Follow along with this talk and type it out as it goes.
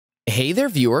Hey there,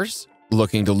 viewers.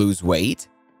 Looking to lose weight?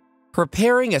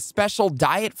 Preparing a special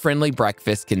diet-friendly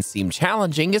breakfast can seem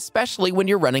challenging, especially when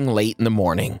you're running late in the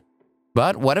morning.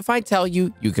 But what if I tell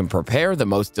you you can prepare the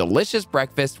most delicious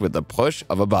breakfast with the push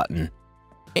of a button?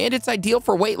 And it's ideal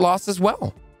for weight loss as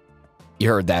well. You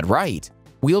heard that right.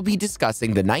 We'll be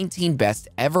discussing the 19 best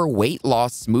ever weight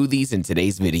loss smoothies in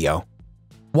today's video.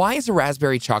 Why is a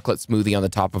raspberry chocolate smoothie on the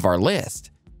top of our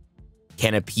list?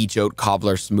 Can a peach oat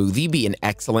cobbler smoothie be an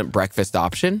excellent breakfast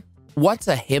option? What's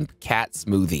a hemp cat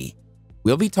smoothie?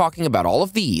 We'll be talking about all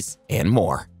of these and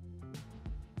more.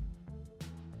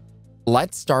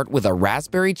 Let's start with a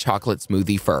raspberry chocolate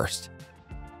smoothie first.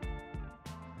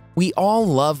 We all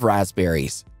love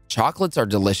raspberries. Chocolates are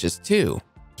delicious too.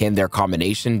 Can their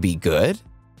combination be good?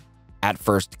 At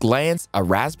first glance, a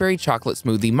raspberry chocolate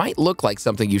smoothie might look like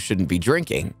something you shouldn't be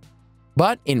drinking.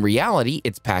 But in reality,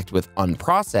 it's packed with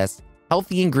unprocessed,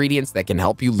 healthy ingredients that can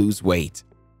help you lose weight.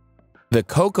 The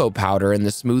cocoa powder in the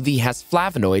smoothie has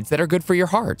flavonoids that are good for your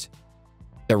heart.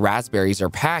 The raspberries are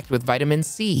packed with vitamin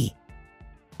C.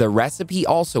 The recipe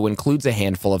also includes a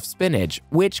handful of spinach,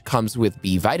 which comes with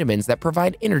B vitamins that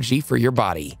provide energy for your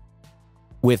body.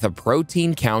 With a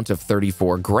protein count of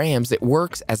 34 grams, it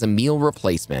works as a meal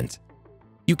replacement.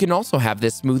 You can also have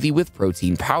this smoothie with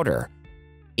protein powder,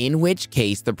 in which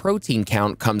case the protein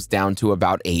count comes down to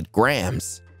about 8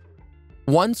 grams.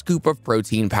 1 scoop of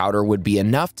protein powder would be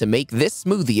enough to make this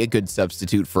smoothie a good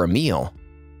substitute for a meal.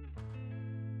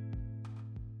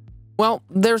 Well,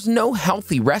 there's no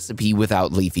healthy recipe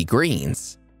without leafy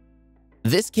greens.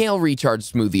 This kale recharge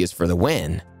smoothie is for the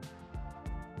win.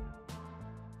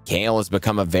 Kale has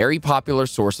become a very popular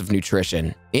source of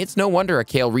nutrition. It's no wonder a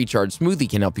kale recharge smoothie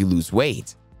can help you lose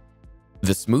weight.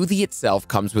 The smoothie itself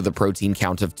comes with a protein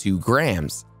count of 2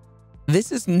 grams.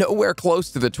 This is nowhere close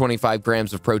to the 25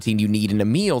 grams of protein you need in a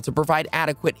meal to provide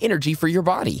adequate energy for your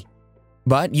body.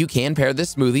 But you can pair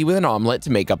this smoothie with an omelet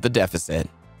to make up the deficit.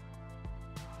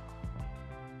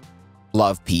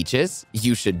 Love peaches?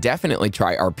 You should definitely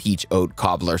try our peach oat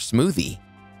cobbler smoothie.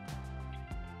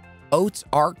 Oats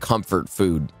are comfort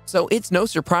food, so it's no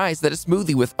surprise that a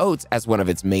smoothie with oats as one of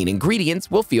its main ingredients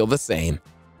will feel the same.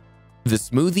 The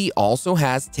smoothie also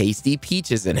has tasty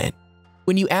peaches in it.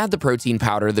 When you add the protein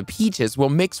powder, the peaches will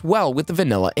mix well with the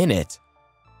vanilla in it.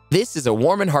 This is a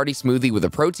warm and hearty smoothie with a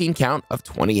protein count of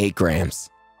 28 grams.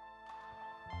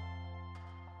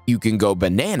 You can go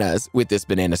bananas with this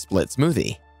banana split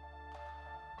smoothie.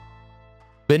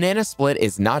 Banana split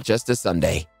is not just a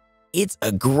sundae. It's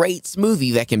a great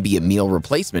smoothie that can be a meal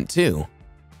replacement too.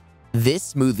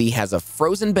 This smoothie has a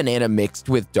frozen banana mixed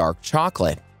with dark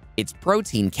chocolate. Its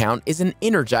protein count is an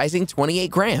energizing 28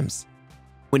 grams.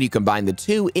 When you combine the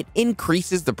two, it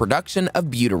increases the production of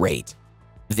butyrate.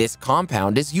 This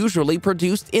compound is usually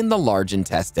produced in the large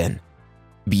intestine.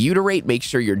 Butyrate makes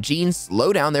sure your genes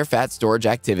slow down their fat storage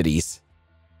activities.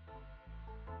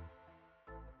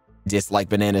 Dislike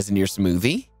bananas in your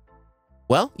smoothie?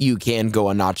 Well, you can go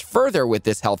a notch further with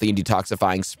this healthy and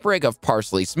detoxifying sprig of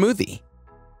parsley smoothie.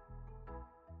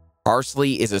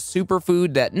 Parsley is a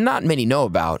superfood that not many know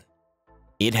about.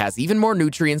 It has even more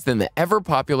nutrients than the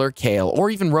ever-popular kale or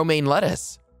even romaine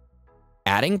lettuce.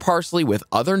 Adding parsley with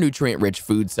other nutrient-rich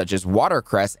foods such as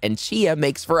watercress and chia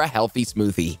makes for a healthy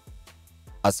smoothie.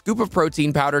 A scoop of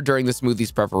protein powder during the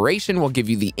smoothie's preparation will give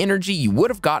you the energy you would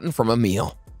have gotten from a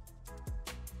meal.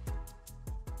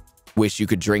 Wish you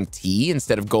could drink tea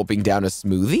instead of gulping down a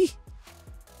smoothie?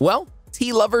 Well,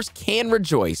 tea lovers can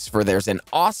rejoice, for there's an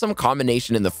awesome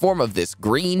combination in the form of this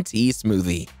green tea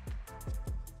smoothie.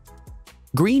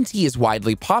 Green tea is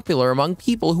widely popular among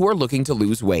people who are looking to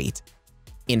lose weight.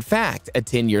 In fact, a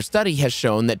 10-year study has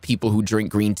shown that people who drink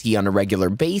green tea on a regular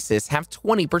basis have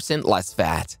 20% less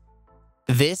fat.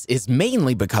 This is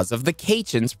mainly because of the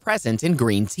catechins present in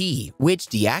green tea, which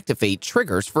deactivate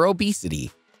triggers for obesity.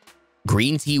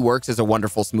 Green tea works as a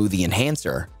wonderful smoothie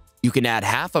enhancer. You can add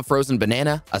half a frozen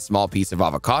banana, a small piece of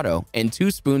avocado, and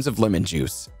 2 spoons of lemon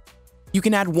juice. You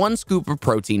can add 1 scoop of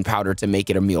protein powder to make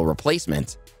it a meal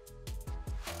replacement.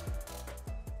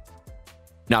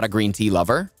 Not a green tea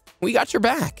lover? We got your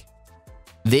back.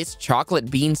 This chocolate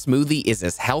bean smoothie is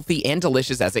as healthy and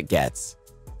delicious as it gets.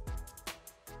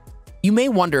 You may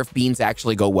wonder if beans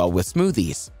actually go well with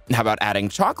smoothies. How about adding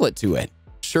chocolate to it?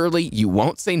 Surely you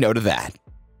won't say no to that.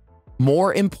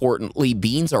 More importantly,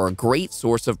 beans are a great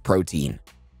source of protein.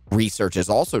 Research has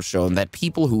also shown that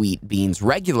people who eat beans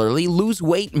regularly lose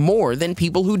weight more than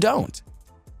people who don't.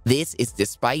 This is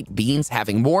despite beans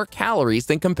having more calories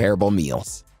than comparable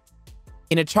meals.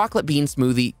 In a chocolate bean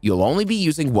smoothie, you'll only be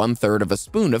using 1/3 of a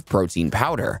spoon of protein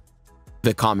powder.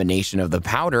 The combination of the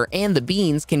powder and the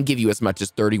beans can give you as much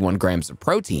as 31 grams of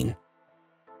protein.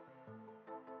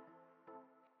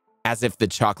 As if the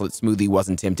chocolate smoothie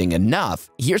wasn't tempting enough,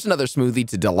 here's another smoothie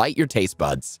to delight your taste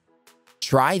buds.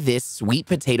 Try this sweet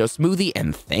potato smoothie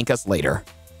and thank us later.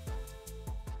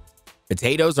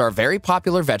 Potatoes are a very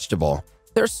popular vegetable.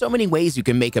 There are so many ways you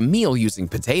can make a meal using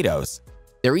potatoes.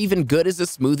 They're even good as a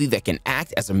smoothie that can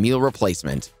act as a meal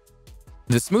replacement.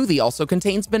 The smoothie also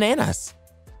contains bananas.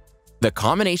 The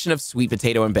combination of sweet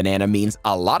potato and banana means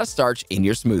a lot of starch in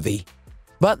your smoothie.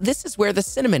 But this is where the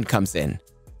cinnamon comes in.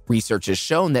 Research has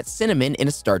shown that cinnamon in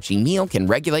a starchy meal can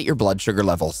regulate your blood sugar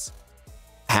levels.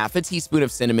 Half a teaspoon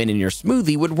of cinnamon in your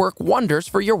smoothie would work wonders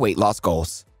for your weight loss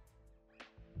goals.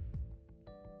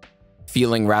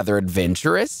 Feeling rather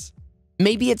adventurous?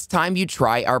 Maybe it's time you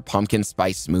try our pumpkin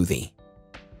spice smoothie.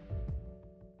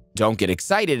 Don't get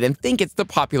excited and think it's the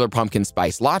popular pumpkin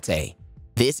spice latte.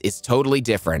 This is totally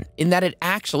different in that it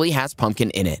actually has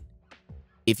pumpkin in it.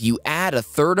 If you add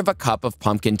 1/3 cup of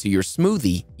pumpkin to your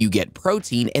smoothie, you get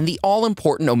protein and the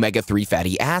all-important omega-3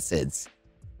 fatty acids.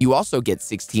 You also get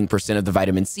 16% of the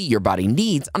vitamin C your body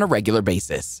needs on a regular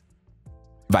basis.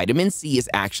 Vitamin C is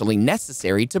actually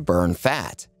necessary to burn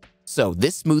fat, so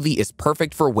this smoothie is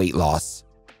perfect for weight loss.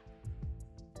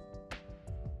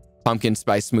 Pumpkin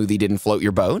spice smoothie didn't float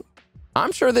your boat?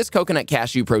 I'm sure this coconut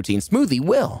cashew protein smoothie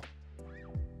will.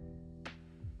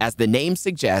 As the name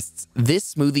suggests,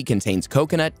 this smoothie contains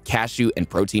coconut, cashew, and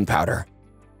protein powder.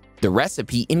 The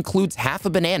recipe includes half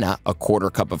a banana, 1/4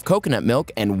 cup of coconut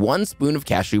milk, and 1 spoon of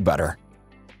cashew butter.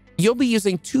 You'll be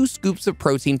using 2 scoops of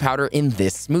protein powder in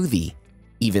this smoothie.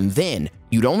 Even then,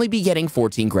 you'd only be getting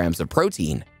 14 grams of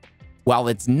protein. While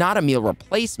it's not a meal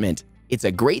replacement, it's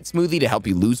a great smoothie to help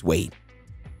you lose weight.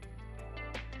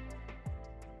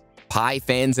 Pie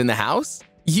fans in the house?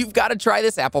 You've got to try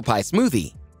this apple pie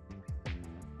smoothie.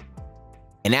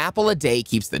 An apple a day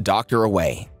keeps the doctor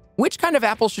away. Which kind of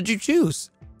apple should you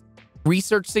choose?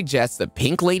 Research suggests that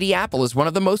Pink Lady apple is one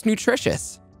of the most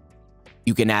nutritious.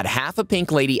 You can add half a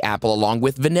Pink Lady apple along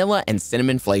with vanilla and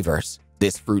cinnamon flavors.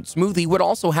 This fruit smoothie would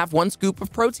also have 1 scoop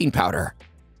of protein powder.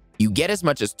 You get as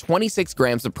much as 26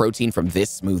 grams of protein from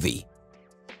this smoothie.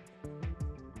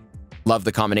 Love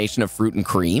the combination of fruit and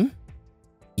cream?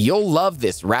 You'll love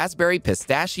this raspberry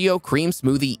pistachio cream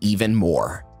smoothie even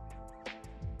more.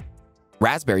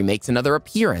 Raspberry makes another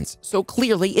appearance, so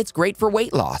clearly it's great for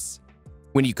weight loss.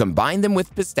 When you combine them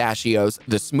with pistachios,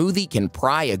 the smoothie can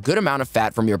pry a good amount of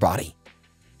fat from your body.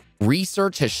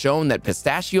 Research has shown that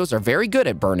pistachios are very good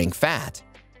at burning fat.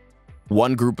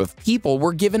 One group of people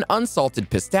were given unsalted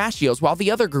pistachios while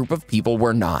the other group of people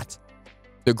were not.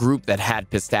 The group that had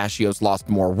pistachios lost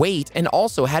more weight and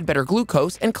also had better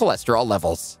glucose and cholesterol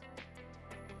levels.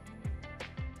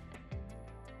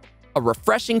 A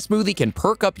refreshing smoothie can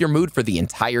perk up your mood for the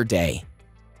entire day.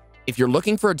 If you're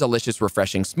looking for a delicious,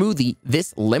 refreshing smoothie,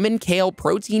 this lemon kale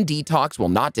protein detox will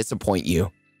not disappoint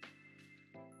you.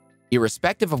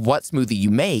 Irrespective of what smoothie you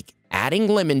make, adding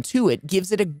lemon to it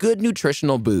gives it a good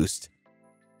nutritional boost.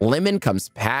 Lemon comes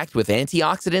packed with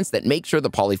antioxidants that make sure the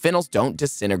polyphenols don't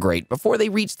disintegrate before they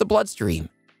reach the bloodstream.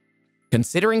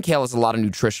 Considering kale has a lot of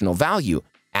nutritional value,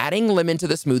 adding lemon to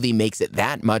the smoothie makes it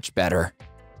that much better.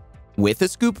 With a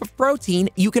scoop of protein,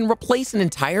 you can replace an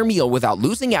entire meal without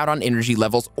losing out on energy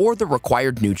levels or the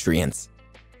required nutrients.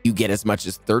 You get as much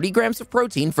as 30 grams of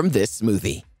protein from this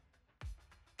smoothie.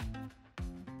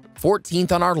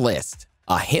 14th on our list,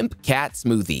 a hemp cat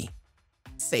smoothie.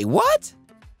 Say what?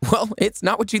 Well, it's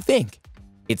not what you think.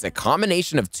 It's a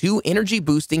combination of 2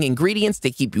 energy-boosting ingredients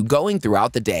to keep you going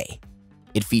throughout the day.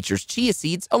 It features chia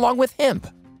seeds along with hemp.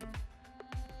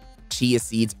 Chia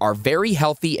seeds are very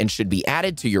healthy and should be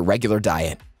added to your regular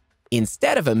diet.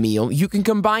 Instead of a meal, you can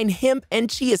combine hemp and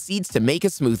chia seeds to make a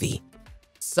smoothie.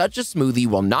 Such a smoothie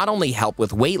will not only help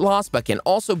with weight loss, but can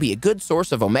also be a good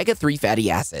source of omega-3 fatty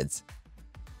acids.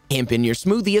 Hemp in your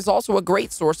smoothie is also a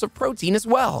great source of protein as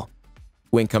well.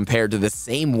 When compared to the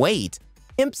same weight,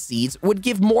 hemp seeds would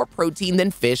give more protein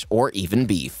than fish or even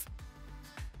beef.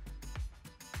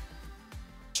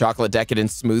 Chocolate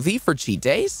decadence smoothie for cheat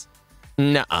days?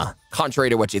 Nuh-uh. Contrary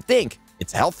to what you think,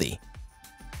 it's healthy.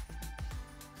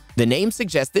 The name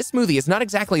suggests this smoothie is not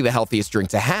exactly the healthiest drink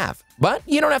to have, but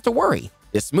you don't have to worry.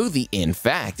 This smoothie, in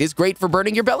fact, is great for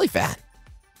burning your belly fat.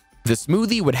 The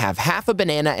smoothie would have half a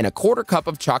banana and 1/4 cup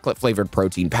of chocolate-flavored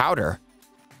protein powder.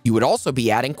 You would also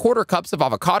be adding 1/4 cups of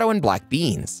avocado and black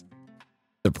beans.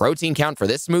 The protein count for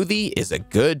this smoothie is a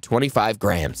good 25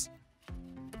 grams.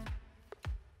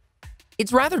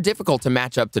 It's rather difficult to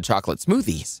match up to chocolate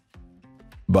smoothies.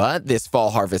 But this fall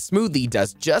harvest smoothie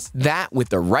does just that with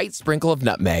the right sprinkle of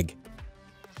nutmeg.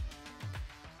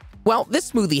 Well,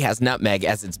 this smoothie has nutmeg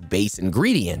as its base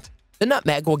ingredient. The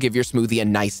nutmeg will give your smoothie a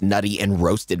nice nutty and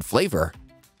roasted flavor.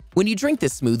 When you drink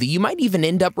this smoothie, you might even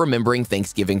end up remembering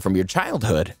Thanksgiving from your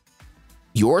childhood.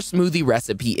 Your smoothie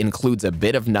recipe includes a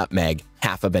bit of nutmeg,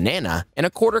 half a banana, and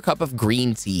a quarter cup of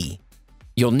green tea.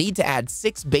 You'll need to add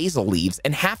 6 basil leaves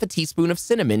and half a teaspoon of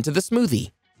cinnamon to the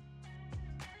smoothie.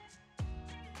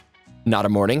 Not a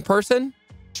morning person?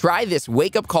 Try this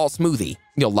wake-up call smoothie.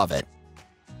 You'll love it.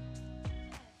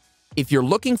 If you're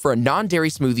looking for a non-dairy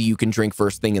smoothie you can drink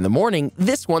first thing in the morning,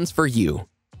 this one's for you.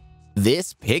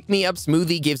 This pick-me-up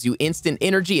smoothie gives you instant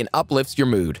energy and uplifts your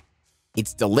mood.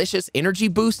 It's delicious,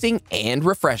 energy-boosting, and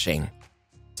refreshing.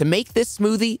 To make this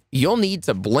smoothie, you'll need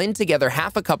to blend together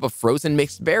half a cup of frozen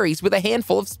mixed berries with a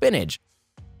handful of spinach,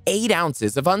 8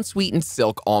 ounces of unsweetened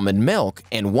silk almond milk,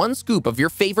 and 1 scoop of your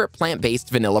favorite plant-based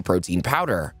vanilla protein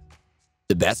powder.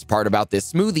 The best part about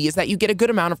this smoothie is that you get a good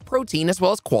amount of protein as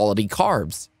well as quality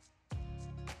carbs.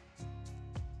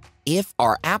 If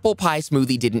our apple pie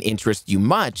smoothie didn't interest you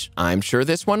much, I'm sure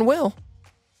this one will.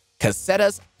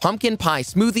 Cassetta's pumpkin pie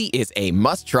smoothie is a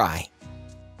must-try.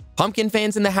 Pumpkin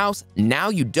fans in the house, now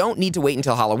you don't need to wait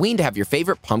until Halloween to have your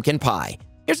favorite pumpkin pie.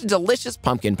 Here's a delicious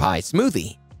pumpkin pie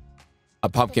smoothie. A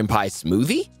pumpkin pie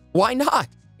smoothie? Why not?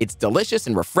 It's delicious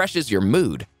and refreshes your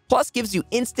mood, plus gives you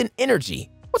instant energy.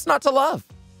 What's not to love?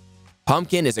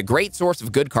 Pumpkin is a great source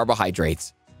of good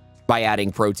carbohydrates. By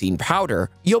adding protein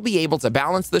powder, you'll be able to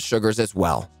balance the sugars as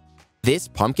well. This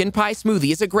pumpkin pie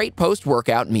smoothie is a great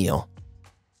post-workout meal.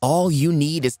 All you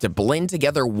need is to blend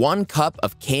together 1 cup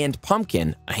of canned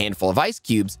pumpkin, a handful of ice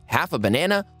cubes, half a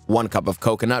banana, 1 cup of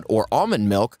coconut or almond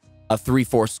milk, a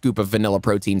 3/4 scoop of vanilla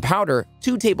protein powder,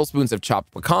 2 tablespoons of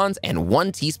chopped pecans, and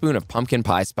 1 teaspoon of pumpkin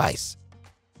pie spice.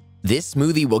 This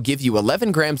smoothie will give you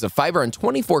 11 grams of fiber and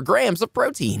 24 grams of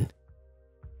protein.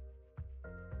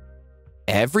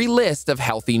 Every list of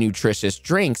healthy, nutritious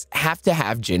drinks have to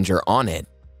have ginger on it.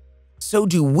 So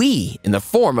do we in the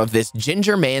form of this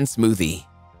Ginger Man smoothie.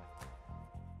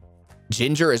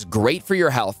 Ginger is great for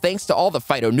your health thanks to all the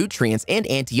phytonutrients and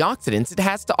antioxidants it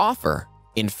has to offer.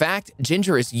 In fact,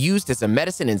 ginger is used as a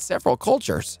medicine in several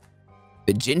cultures.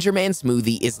 The Ginger Man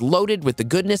smoothie is loaded with the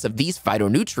goodness of these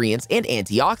phytonutrients and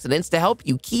antioxidants to help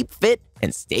you keep fit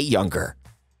and stay younger.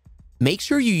 Make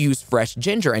sure you use fresh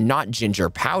ginger and not ginger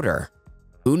powder.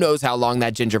 Who knows how long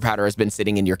that ginger powder has been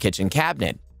sitting in your kitchen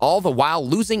cabinet, all the while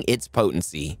losing its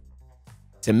potency.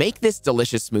 To make this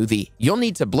delicious smoothie, you'll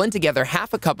need to blend together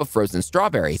half a cup of frozen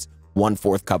strawberries,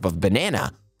 1/4 cup of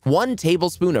banana, 1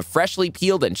 tablespoon of freshly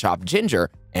peeled and chopped ginger,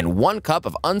 and 1 cup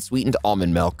of unsweetened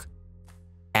almond milk.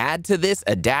 Add to this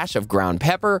a dash of ground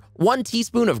pepper, 1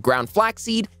 teaspoon of ground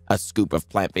flaxseed, a scoop of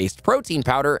plant-based protein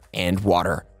powder, and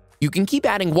water. You can keep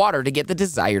adding water to get the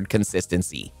desired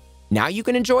consistency. Now you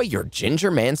can enjoy your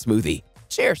Ginger Man smoothie.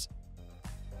 Cheers!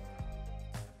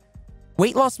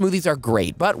 Weight loss smoothies are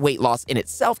great, but weight loss in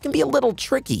itself can be a little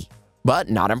tricky, but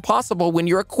not impossible when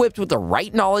you're equipped with the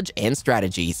right knowledge and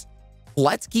strategies.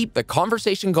 Let's keep the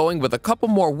conversation going with a couple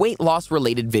more weight loss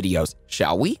related videos,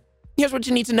 shall we? Here's what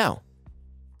you need to know.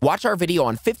 Watch our video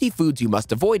on 50 foods you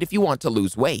must avoid if you want to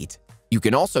lose weight. You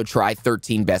can also try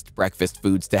 13 best breakfast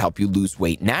foods to help you lose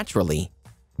weight naturally.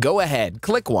 Go ahead,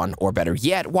 click one, or better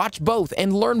yet, watch both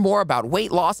and learn more about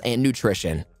weight loss and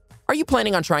nutrition. Are you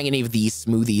planning on trying any of these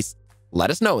smoothies? Let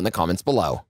us know in the comments below.